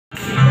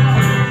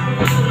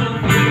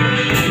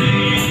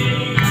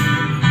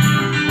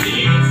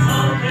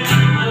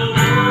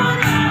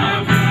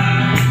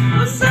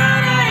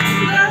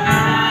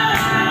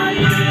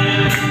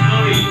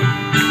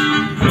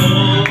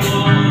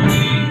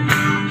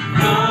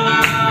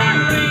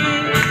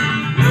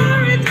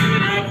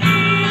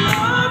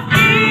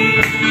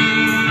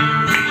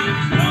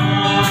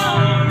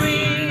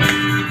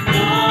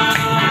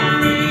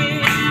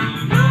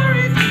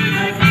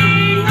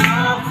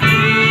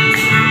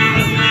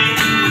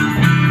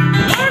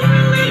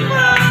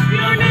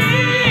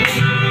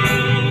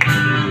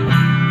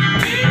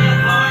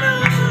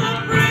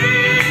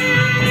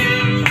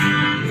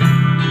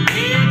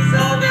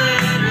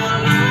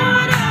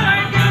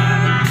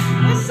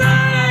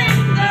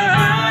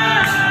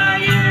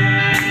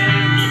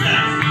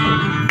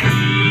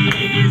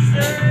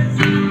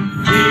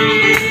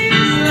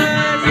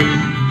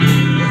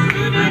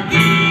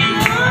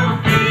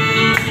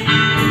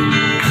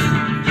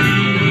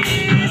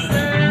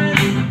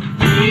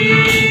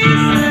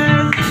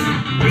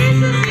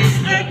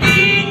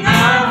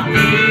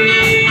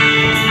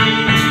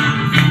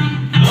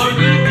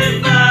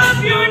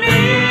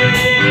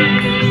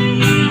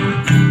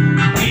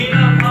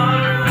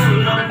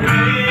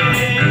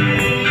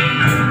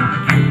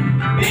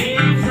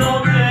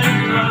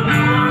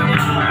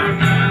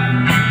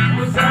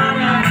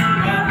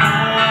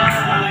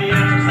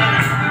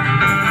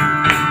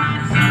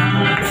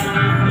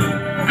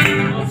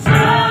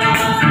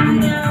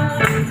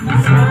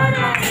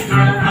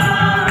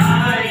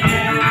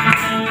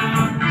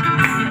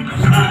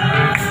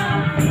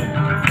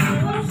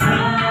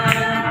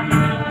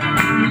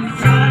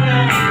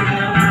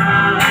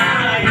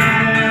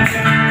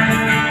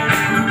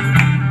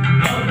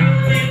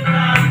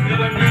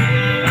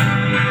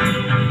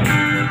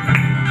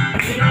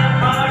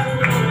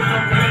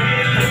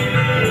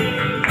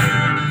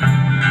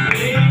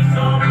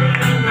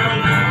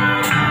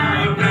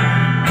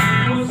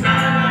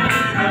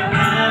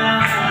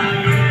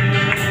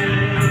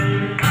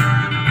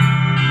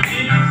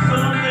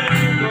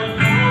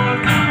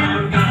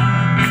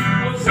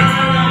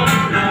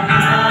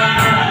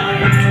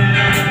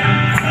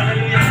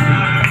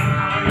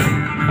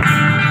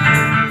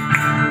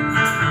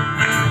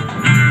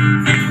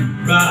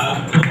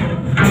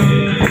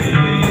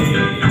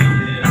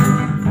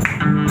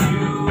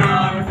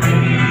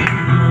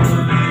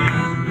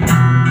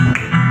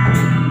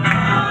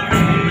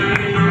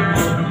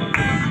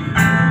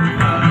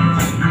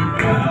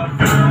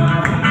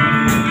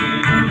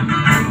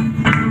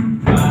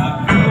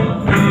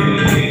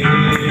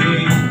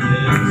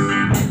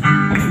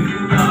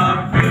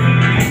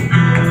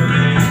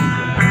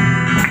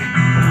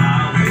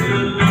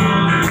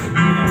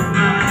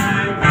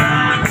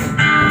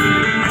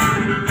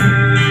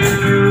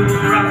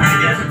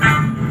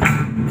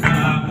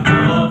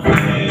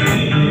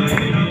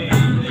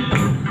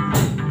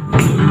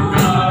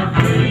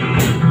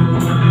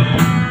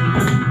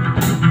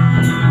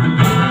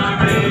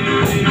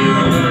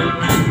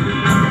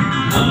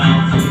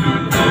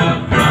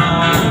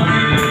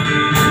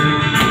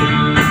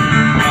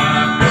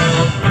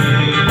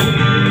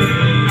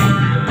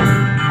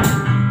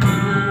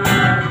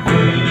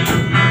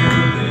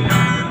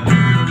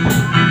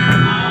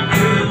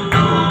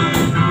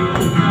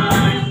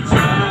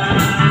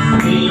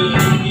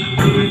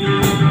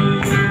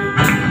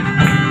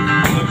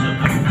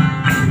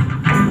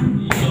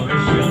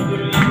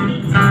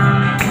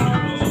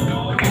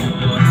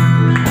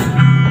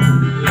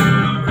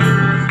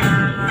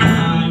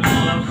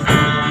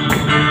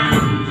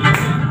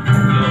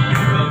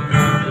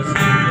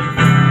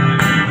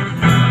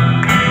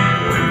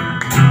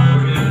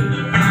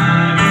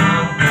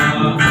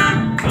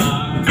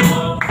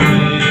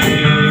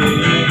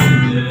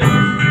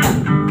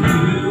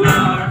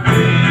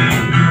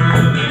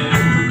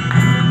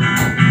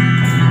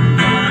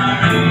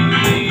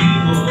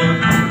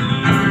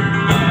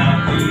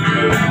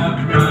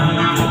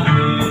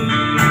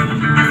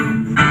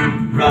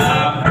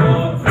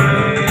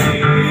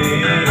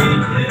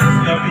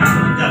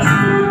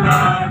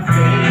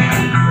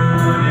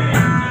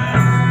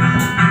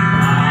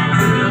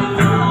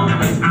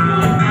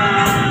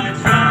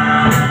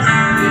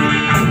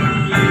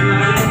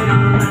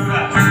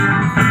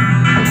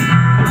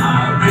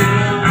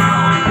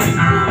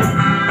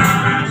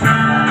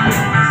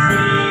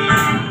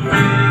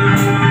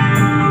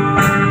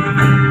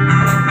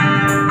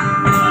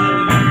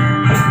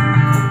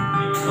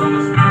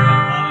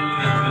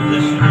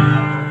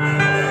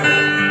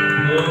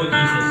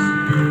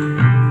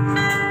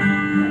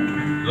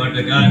are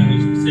the God who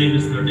is the same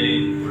yesterday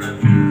and forever.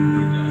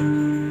 Lord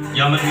God.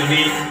 Yaman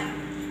kami,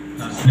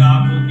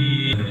 siya po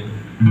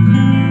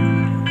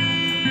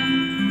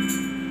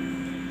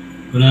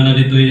wala na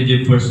dito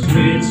yung first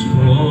streets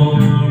for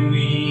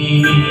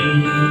me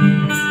and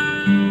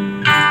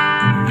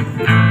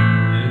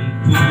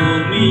pull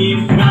me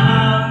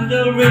from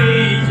the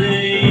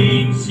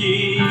raging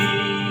sea,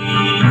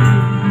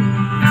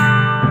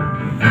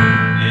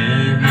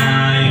 and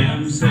I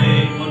am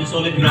safe on the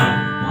solid ground,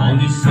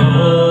 on the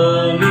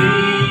solid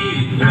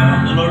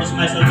ground. The Lord is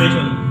my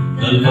salvation.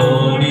 The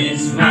Lord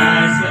is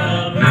my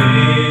salvation.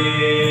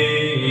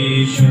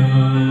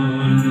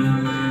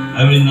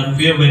 I will not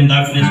fear when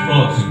darkness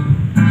falls.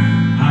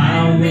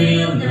 I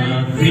will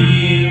not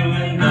fear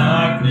when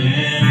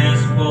darkness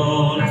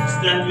falls.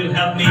 Strength will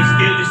help me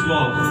scale this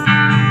wall.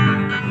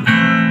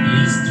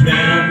 His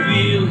strength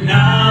will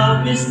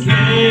help me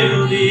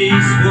scale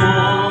this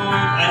wall.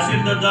 I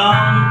see the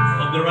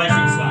dawn of the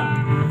rising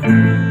sun.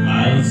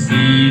 I'll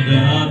see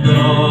the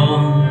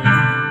dawn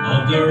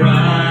of the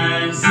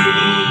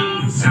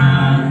rising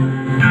sun.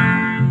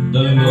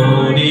 The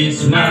Lord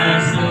is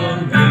my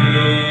salvation.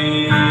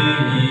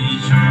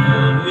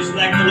 Who is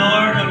like the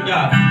Lord our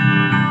God?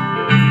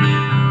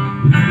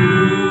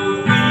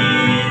 Who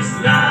is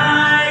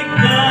like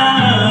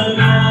the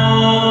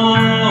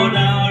Lord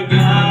our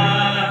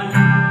God?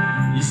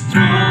 He's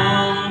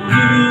strong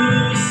to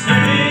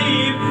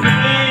save,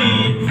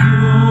 faithful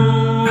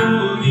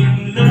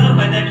in love.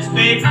 My name is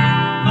faith.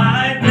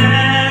 My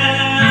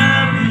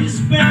name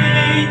is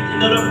faith. In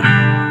the Lord.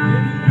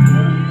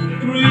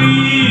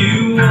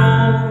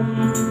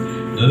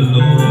 The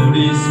Lord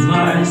is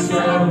my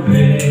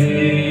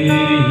salvation.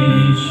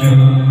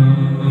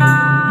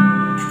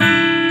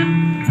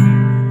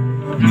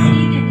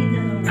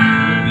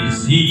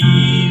 He's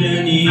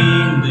hidden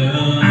in the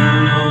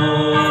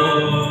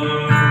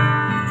Lord.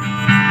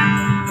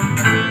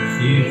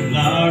 If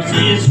ours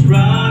is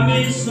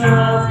promise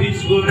of His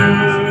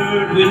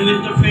word, when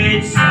winter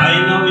fades, I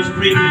know His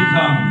spring will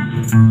come.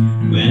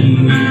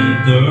 When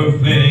winter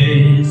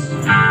fades,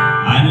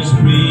 I know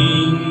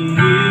spring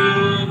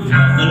will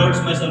come. The Lord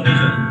is my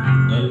salvation.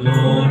 The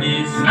Lord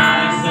is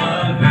my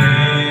salvation.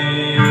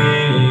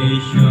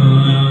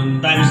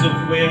 Times of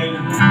waiting,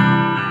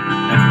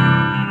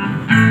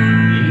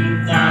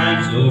 in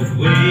times of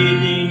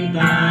waiting,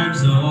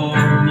 times of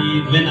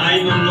need. When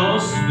I know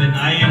lost, when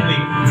I am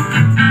weak,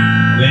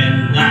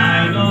 when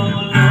I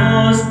know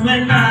lost,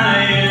 when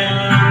I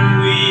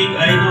am weak,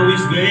 I know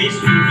His grace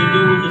will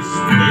renew the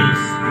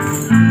days.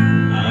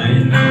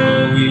 I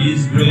know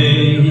His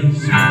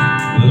grace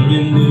will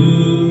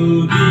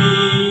renew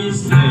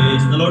these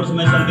days. The Lord is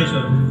my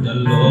salvation. The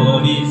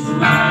Lord is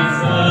my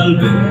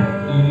salvation.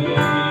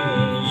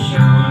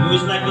 Who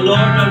is like the Lord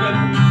our God?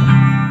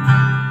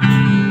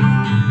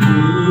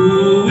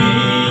 Who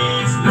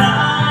is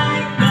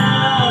like the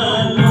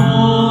Lord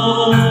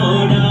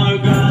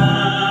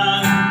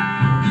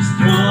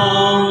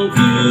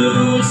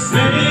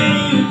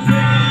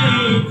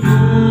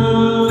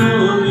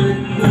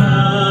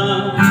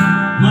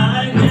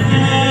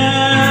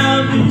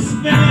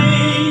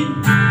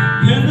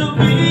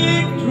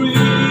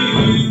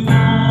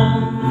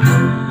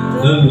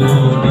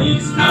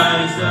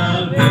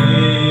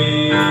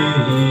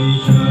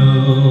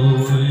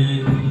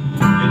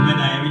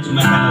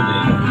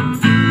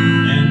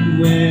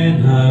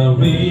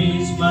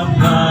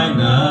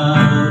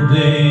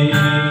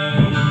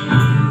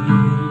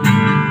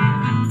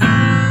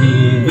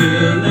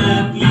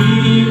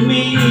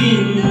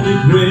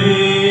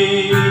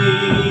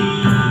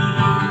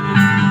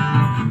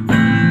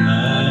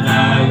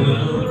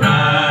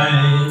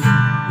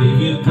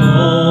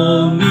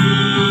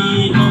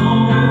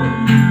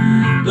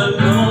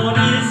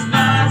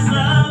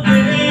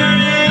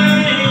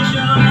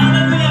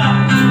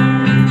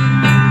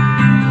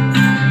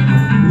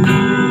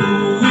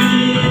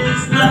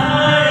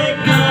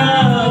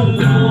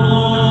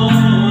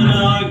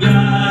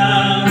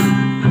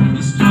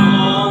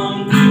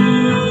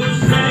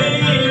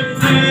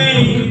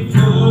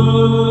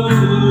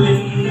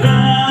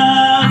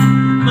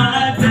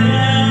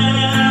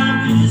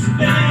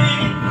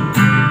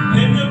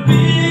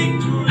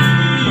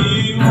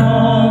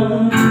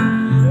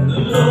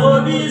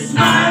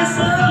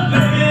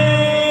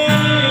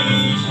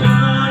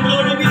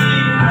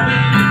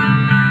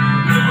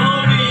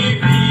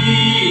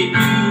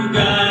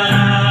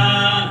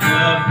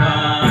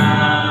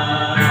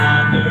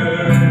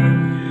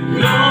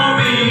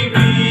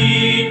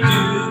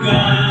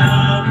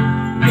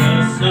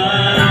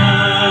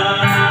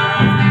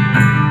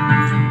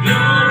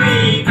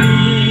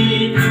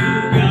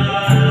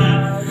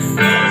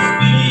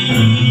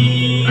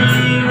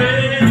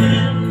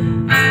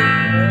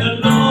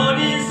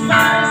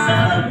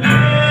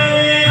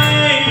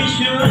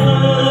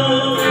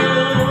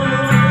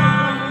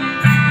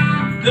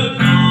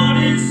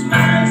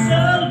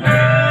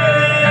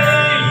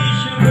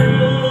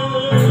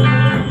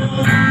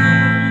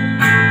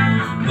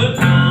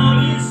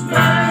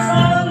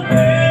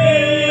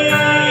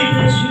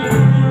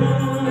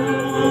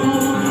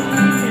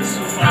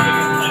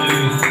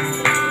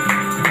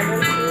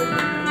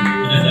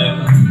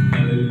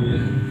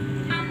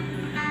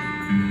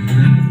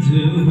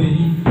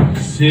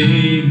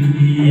save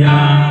me,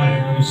 I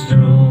am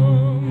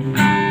strong.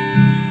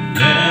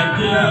 Let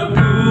the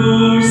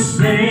poor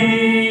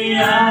say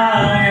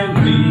I am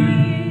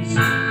rich.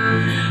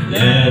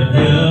 Let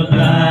the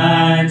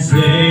blind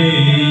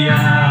say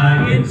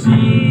I can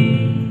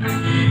see.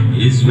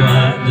 Is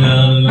what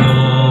the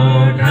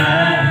Lord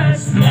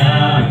has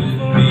done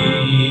for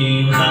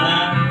me.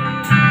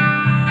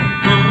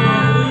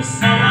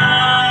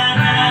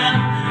 Hosanna,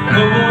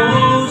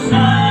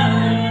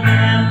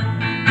 Hosanna,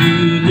 to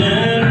the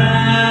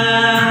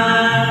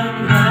Lamb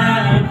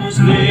that was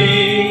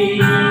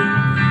slain.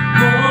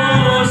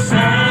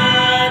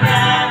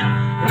 Hosanna,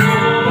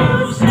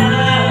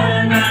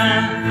 Hosanna,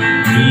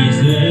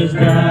 Jesus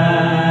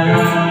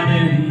died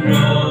and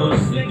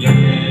rose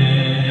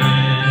again.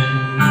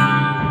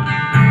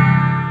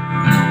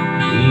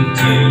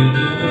 Into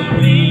the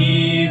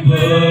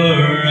river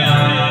I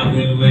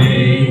will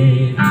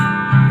wade.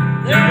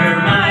 There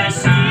my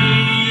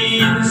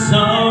sins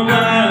are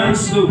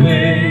washed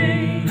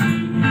away.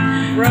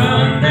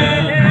 From the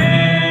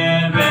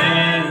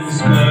heavens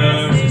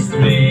mercy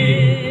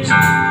streams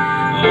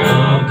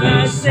of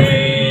the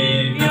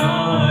Savior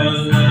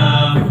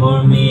love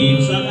for me.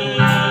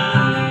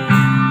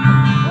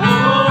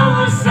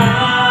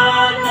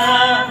 Hosanna,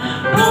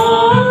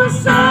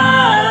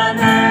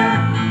 Hosanna,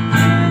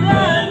 to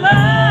the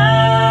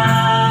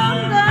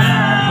Lamb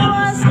that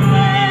was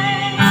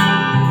slain.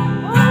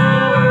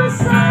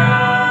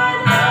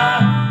 Hosanna,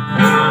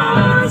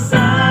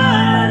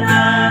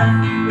 Hosanna,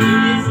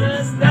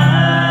 Jesus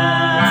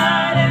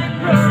died and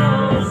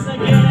rose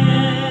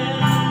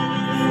again.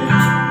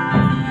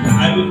 I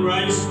will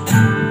rise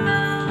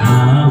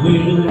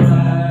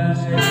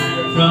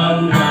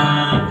from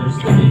water's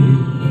stream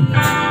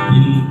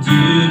into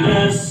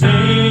the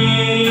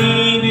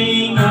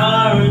saving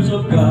arms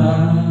of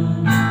God.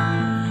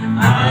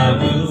 I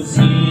will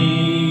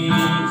sing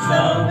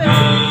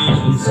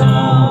salvation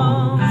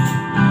song.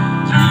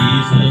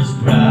 Jesus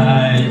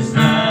Christ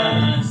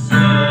has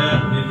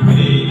set me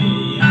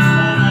free.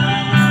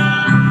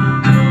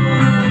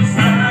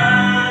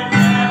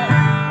 Hosanna,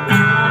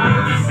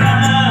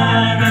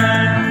 Hosanna,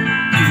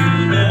 to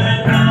the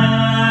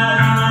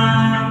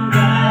Lamb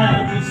that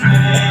was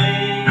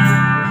slain.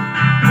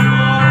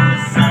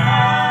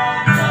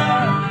 Hosanna,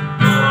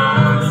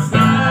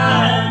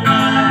 Hosanna,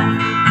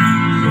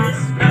 Jesus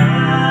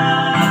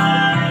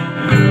died and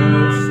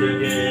rose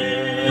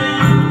again.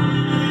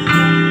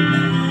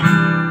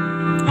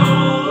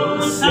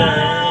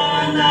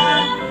 Hosanna,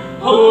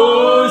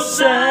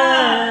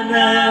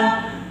 Hosanna,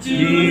 to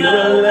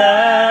the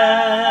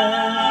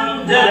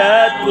Lamb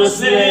that was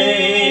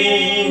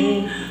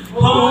slain.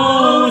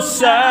 Hosanna,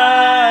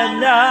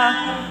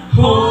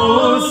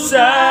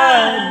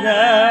 Hosanna,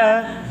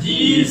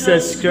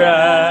 Jesus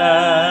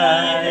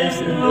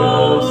Christ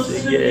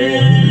rose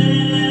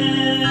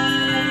again.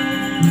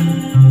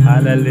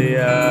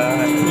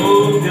 Hallelujah.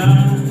 Oh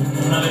God,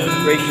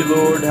 Praise the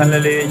Lord.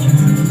 Hallelujah.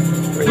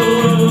 Praise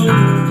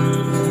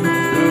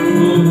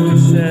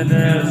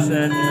Hosanna.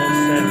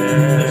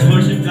 Let's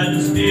worship God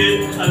in spirit.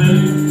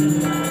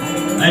 Hallelujah.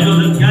 I know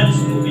that God is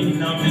moving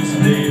in our midst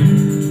today.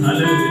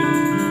 Hallelujah.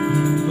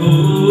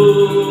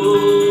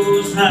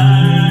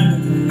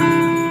 Hosanna,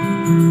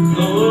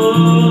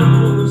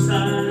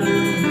 Hosanna.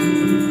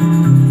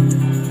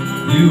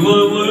 You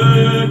are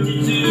worthy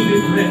to be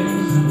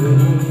praised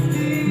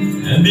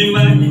and be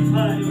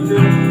magnified,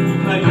 Lord.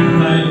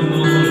 Magnify,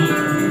 Lord.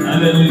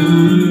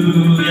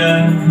 Hallelujah.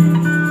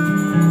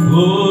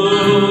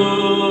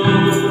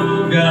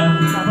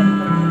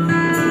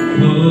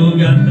 Oh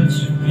God, touch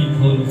your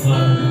people,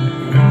 Father.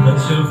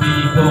 Touch your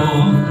people,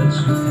 touch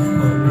your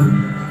people.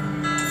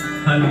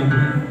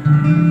 Hallelujah.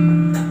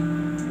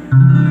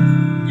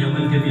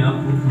 Yaman kami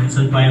ako,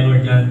 minsan pa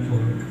Lord God,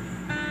 for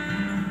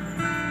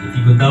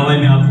itigundaway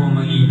mi ako,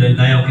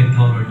 mangidayaw kin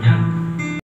ka, Lord God.